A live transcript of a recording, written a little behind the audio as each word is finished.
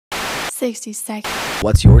60 seconds.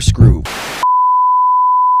 What's your Skroove?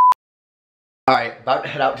 Alright, about to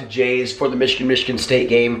head out to Jay's for the Michigan State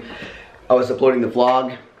game. I was uploading the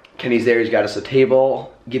vlog. Kenny's there, he's got us a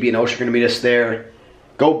table. Gibby and Osh are gonna meet us there.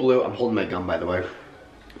 Go Blue, I'm holding my gun by the way.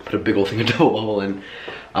 Put a big old thing of double bubble in.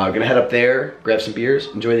 Gonna head up there, grab some beers,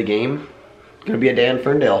 enjoy the game. Gonna be a day in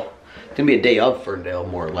Ferndale. It's gonna be a day of Ferndale,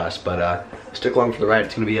 more or less, but stick along for the ride,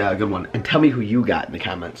 it's gonna be a good one. And tell me who you got in the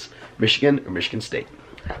comments. Michigan or Michigan State?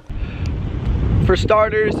 For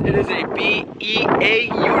starters, it is a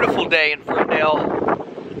beautiful day in Ferndale.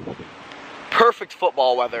 Perfect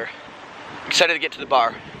football weather. Excited to get to the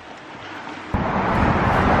bar.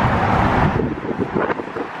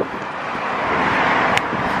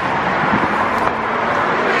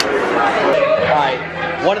 Alright,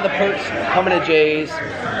 one of the perks coming to Jay's,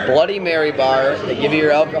 Bloody Mary bar. They give you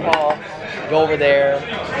your alcohol, go over there,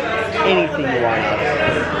 anything you want.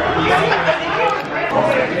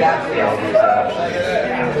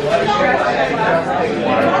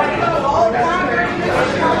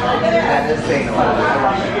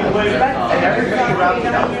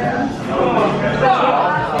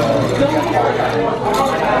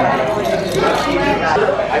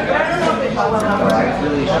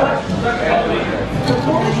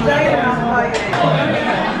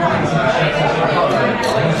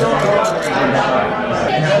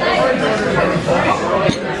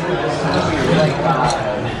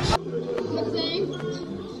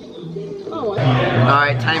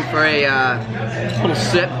 Alright, time for a little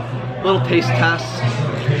sip, little taste test.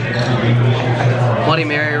 Bloody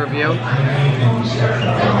Mary review.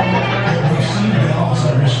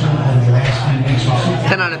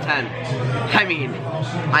 10 out of 10. I mean,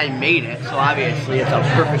 I made it, so obviously it's a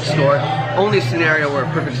perfect score. Only scenario where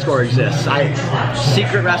a perfect score exists.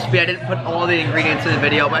 Secret recipe, I didn't put all the ingredients in the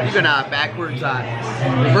video, but you can backwards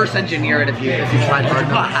reverse engineer it if you try hard enough.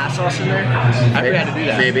 Put hot sauce in there? I forgot to do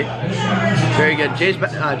that. Maybe. Very good. Jay's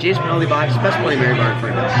penalty box, best Bloody Mary bar for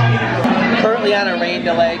this. Currently on a rain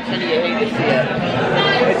delay. Kenny, you hate to see it.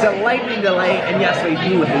 It's a lightning delay, and yes, we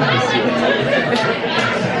do hate to see it.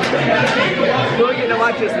 We're going to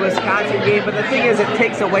watch this Wisconsin game, but the thing is, it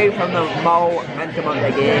takes away from the momentum of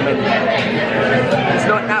the game, and it's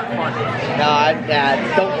not fun. No, I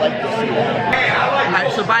don't like to see that.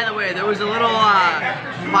 Alright, so by the way, there was a little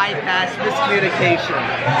bypass, miscommunication.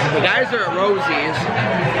 The guys are at Rosie's.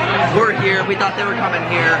 We're here. We thought they were coming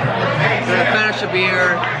here. We're going to finish a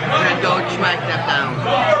beer and then go track them down.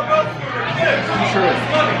 True.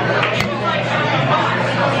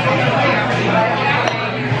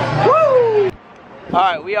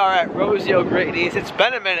 Alright, we are at Rosie O'Grady's. It's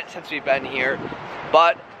been a minute since we've been here,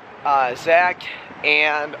 but Zach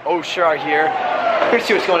and Osher are here. We're gonna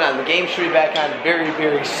see what's going on. The game should be back on very,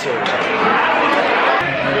 very soon.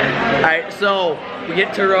 Alright, so we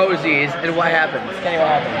get to Rosie's, and what happens? Kenny, what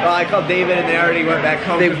happened? Well, I called David, and they already went back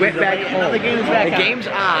home. They went back home. The game's back on. The game's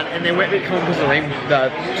on, and they went back home because of the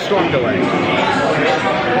storm delay.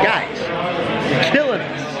 Guys, you're killing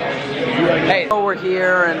us. Hey, so we're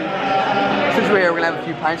here, and since we're here, we're gonna have a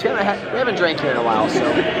few pints. We haven't drank here in a while, so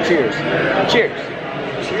cheers. Cheers.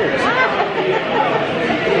 Cheers.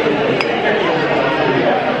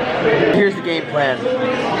 Here's the game plan.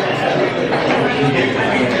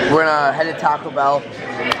 We're gonna head to Taco Bell,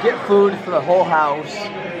 get food for the whole house,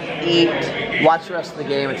 eat, watch the rest of the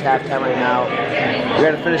game. It's halftime right now. We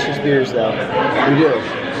gotta finish these beers though. We do.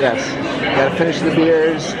 Yes. We gotta finish the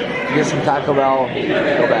beers, get some Taco Bell,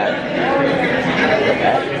 go back.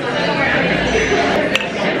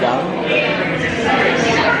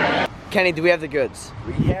 Kenny, do we have the goods?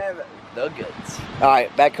 We have the goods.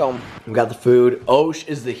 Alright, back home. We got the food. Osh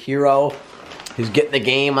is the hero. He's getting the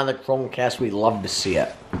game on the Chromecast. We love to see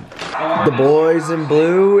it. The boys in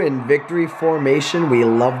blue in victory formation. We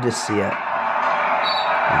love to see it.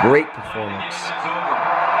 Great performance.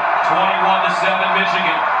 21-7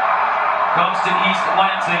 Michigan comes to East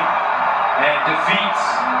Lansing and defeats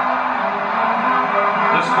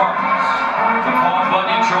the Spartans. The Paul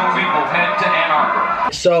Bunyan Trophy will head to Ann Arbor.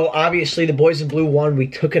 So obviously the boys in blue won. We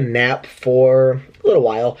took a nap for a little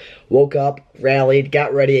while. Woke up, rallied,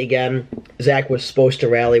 got ready again. Zach was supposed to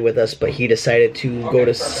rally with us, but he decided to go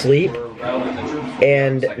to sleep.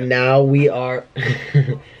 And now we are...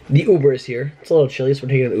 The Uber is here. It's a little chilly, so we're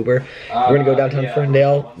taking an Uber. We're going to go downtown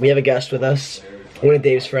Ferndale. We have a guest with us. One of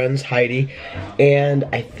Dave's friends, Heidi. And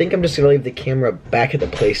I think I'm just going to leave the camera back at the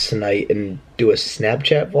place tonight and do a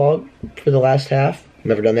Snapchat vlog for the last half.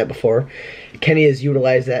 Never done that before. Kenny has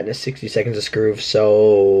utilized that in his 60 seconds of Skroove,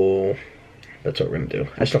 so that's what we're going to do.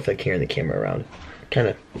 I just don't feel like carrying the camera around. Kind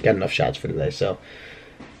of got enough shots for today, so.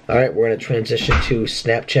 Alright, we're going to transition to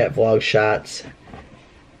Snapchat vlog shots